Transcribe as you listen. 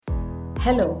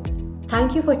Hello,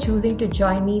 thank you for choosing to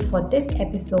join me for this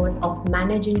episode of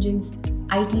Manage Engine's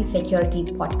IT Security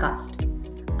Podcast.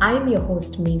 I am your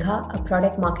host Megha, a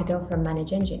product marketer from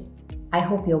Manage Engine. I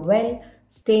hope you're well,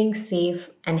 staying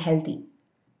safe and healthy.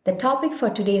 The topic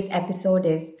for today's episode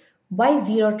is why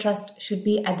Zero Trust should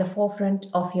be at the forefront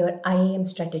of your IAM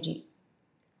strategy.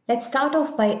 Let's start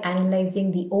off by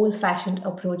analyzing the old-fashioned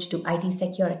approach to IT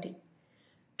security.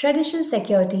 Traditional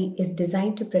security is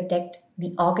designed to protect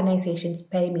the organization's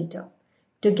perimeter.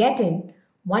 To get in,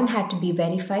 one had to be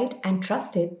verified and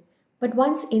trusted, but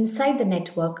once inside the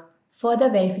network,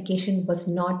 further verification was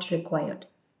not required.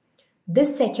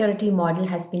 This security model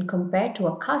has been compared to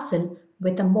a castle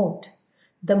with a moat.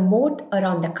 The moat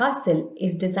around the castle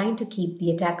is designed to keep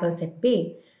the attackers at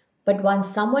bay, but once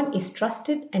someone is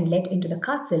trusted and let into the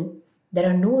castle, there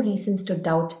are no reasons to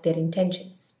doubt their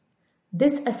intentions.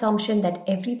 This assumption that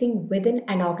everything within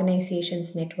an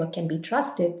organization's network can be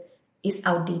trusted is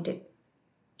outdated.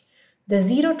 The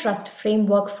Zero Trust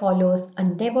framework follows a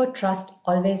never trust,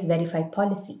 always verify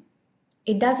policy.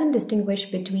 It doesn't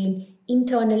distinguish between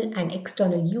internal and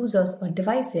external users or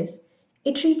devices.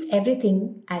 It treats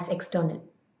everything as external.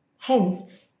 Hence,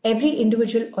 every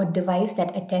individual or device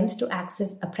that attempts to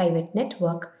access a private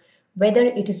network, whether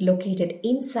it is located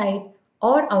inside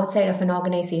or outside of an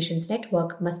organization's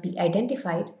network, must be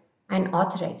identified and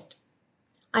authorized.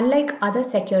 Unlike other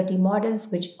security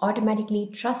models which automatically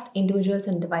trust individuals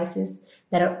and devices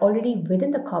that are already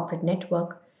within the corporate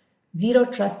network, Zero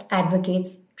Trust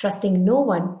advocates trusting no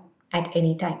one at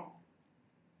any time.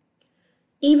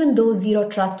 Even though Zero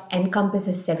Trust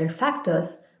encompasses several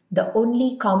factors, the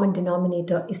only common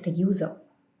denominator is the user.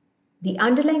 The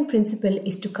underlying principle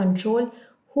is to control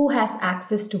who has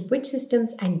access to which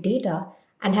systems and data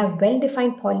and have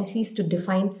well-defined policies to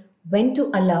define when to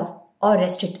allow or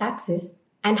restrict access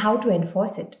and how to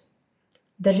enforce it.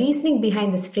 The reasoning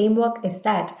behind this framework is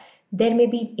that there may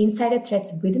be insider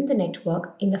threats within the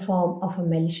network in the form of a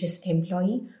malicious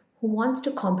employee who wants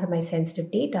to compromise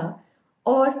sensitive data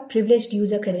or privileged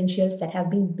user credentials that have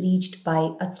been breached by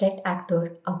a threat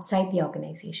actor outside the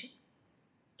organization.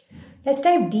 Let's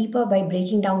dive deeper by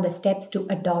breaking down the steps to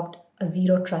adopt a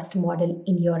Zero Trust model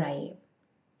in your IAM.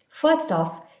 First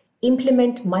off,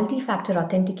 implement multi-factor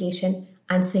authentication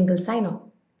and single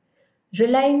sign-on.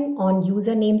 Relying on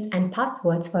usernames and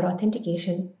passwords for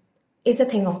authentication is a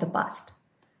thing of the past.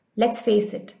 Let's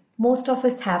face it, most of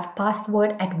us have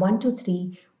password at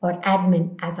 123 or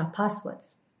admin as our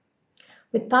passwords.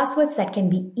 With passwords that can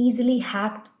be easily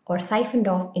hacked or siphoned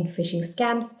off in phishing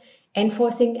scams,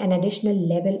 enforcing an additional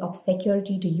level of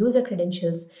security to user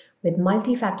credentials with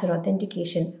multi-factor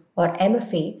authentication or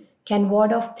MFA can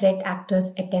ward off threat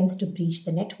actors' attempts to breach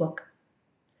the network.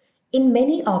 In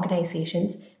many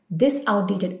organizations, this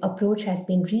outdated approach has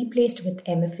been replaced with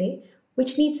MFA,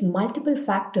 which needs multiple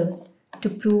factors to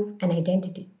prove an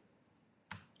identity.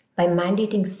 By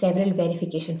mandating several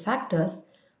verification factors,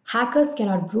 hackers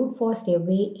cannot brute force their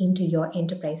way into your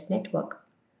enterprise network.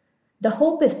 The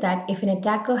hope is that if an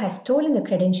attacker has stolen the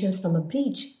credentials from a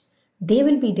breach, they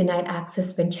will be denied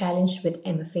access when challenged with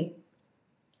MFA.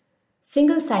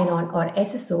 Single sign-on or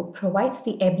SSO provides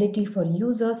the ability for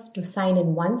users to sign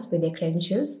in once with their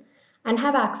credentials and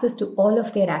have access to all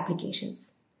of their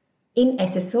applications. In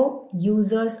SSO,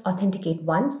 users authenticate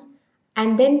once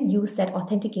and then use that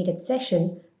authenticated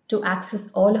session to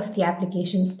access all of the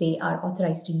applications they are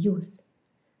authorized to use.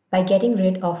 By getting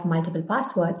rid of multiple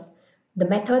passwords, the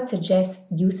method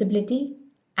suggests usability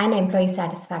and employee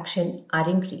satisfaction are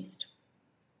increased.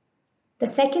 The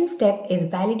second step is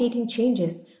validating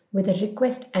changes with a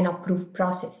request and approve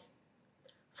process.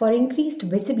 For increased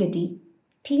visibility,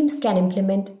 teams can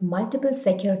implement multiple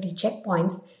security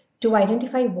checkpoints to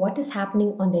identify what is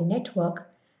happening on their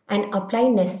network and apply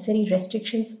necessary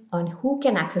restrictions on who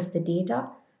can access the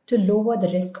data to lower the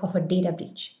risk of a data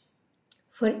breach.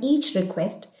 For each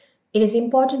request, it is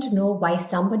important to know why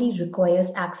somebody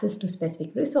requires access to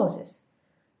specific resources.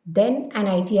 Then an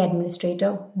IT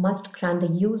administrator must grant the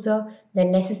user the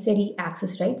necessary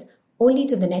access rights only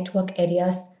to the network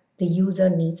areas the user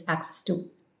needs access to.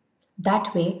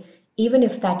 That way, even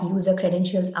if that user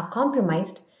credentials are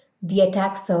compromised, the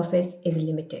attack surface is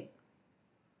limited.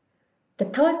 The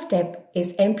third step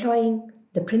is employing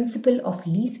the principle of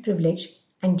least privilege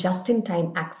and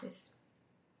just-in-time access.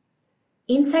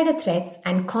 Insider threats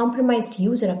and compromised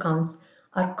user accounts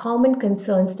are common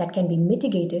concerns that can be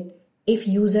mitigated if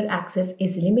user access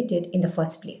is limited in the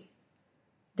first place.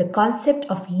 The concept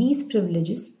of least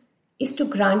privileges is to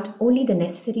grant only the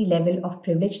necessary level of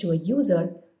privilege to a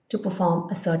user to perform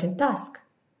a certain task.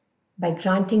 By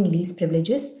granting least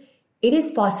privileges, it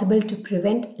is possible to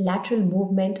prevent lateral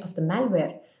movement of the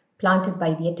malware planted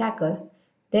by the attackers,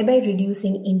 thereby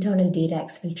reducing internal data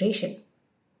exfiltration.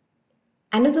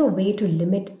 Another way to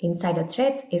limit insider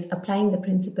threats is applying the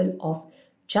principle of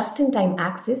just-in-time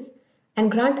access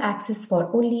and grant access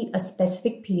for only a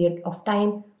specific period of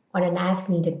time on an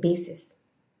as-needed basis.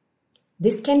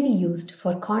 This can be used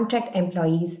for contract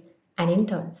employees and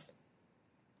interns.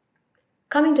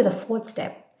 Coming to the fourth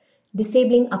step,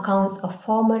 disabling accounts of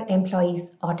former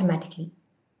employees automatically.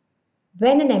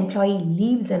 When an employee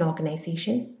leaves an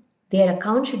organization, their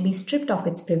account should be stripped of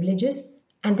its privileges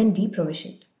and then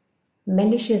deprovisioned.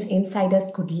 Malicious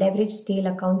insiders could leverage stale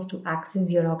accounts to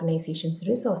access your organization's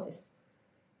resources.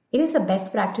 It is a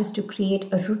best practice to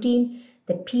create a routine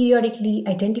that periodically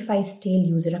identifies stale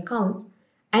user accounts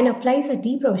and applies a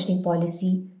deprovisioning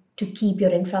policy to keep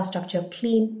your infrastructure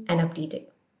clean and updated.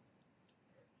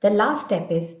 The last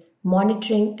step is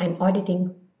monitoring and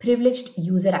auditing privileged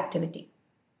user activity.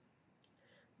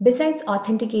 Besides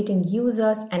authenticating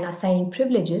users and assigning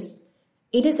privileges,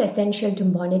 it is essential to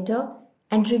monitor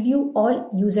and review all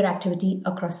user activity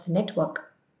across the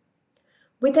network.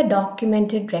 With the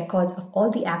documented records of all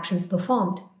the actions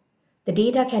performed, the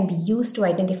data can be used to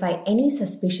identify any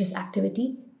suspicious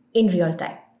activity in real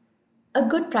time. A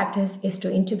good practice is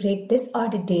to integrate this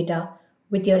audit data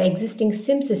with your existing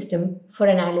SIM system for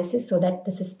analysis so that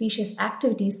the suspicious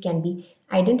activities can be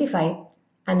identified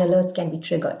and alerts can be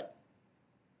triggered.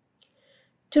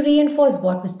 To reinforce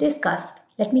what was discussed,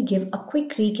 let me give a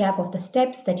quick recap of the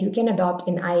steps that you can adopt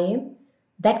in IAM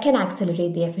that can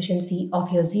accelerate the efficiency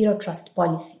of your Zero Trust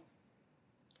policy.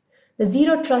 The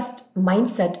Zero Trust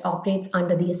mindset operates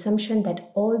under the assumption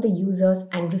that all the users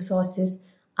and resources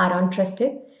are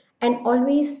untrusted and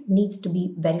always needs to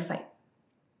be verified.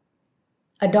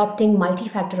 Adopting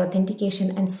multi-factor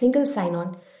authentication and single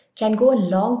sign-on can go a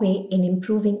long way in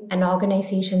improving an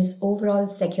organization's overall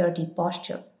security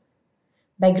posture.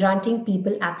 By granting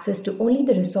people access to only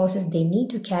the resources they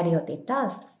need to carry out their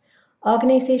tasks,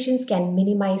 organizations can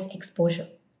minimize exposure.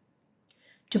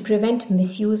 To prevent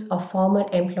misuse of former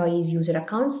employees' user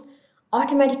accounts,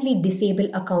 automatically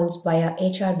disable accounts via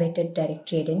HR-vetted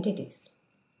directory identities.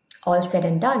 All said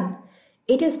and done,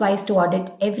 it is wise to audit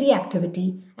every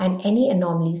activity and any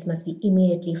anomalies must be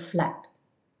immediately flagged.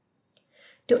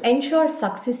 To ensure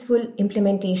successful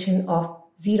implementation of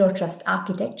Zero Trust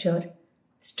architecture,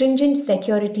 stringent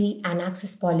security and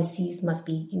access policies must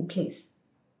be in place.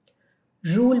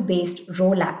 Rule-based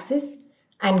role access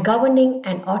and governing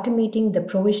and automating the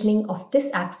provisioning of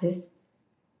this access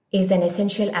is an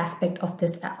essential aspect of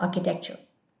this architecture.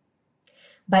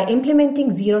 By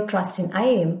implementing Zero Trust in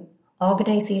IAM,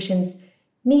 organizations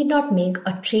need not make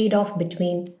a trade-off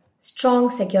between strong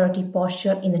security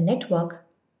posture in the network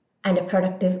and a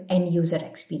productive end-user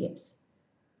experience.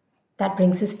 That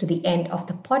brings us to the end of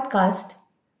the podcast.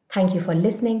 Thank you for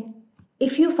listening.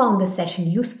 If you found this session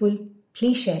useful,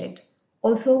 please share it.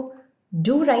 Also,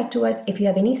 do write to us if you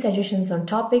have any suggestions on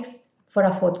topics for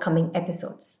our forthcoming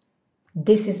episodes.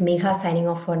 This is Megha signing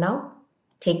off for now.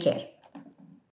 Take care.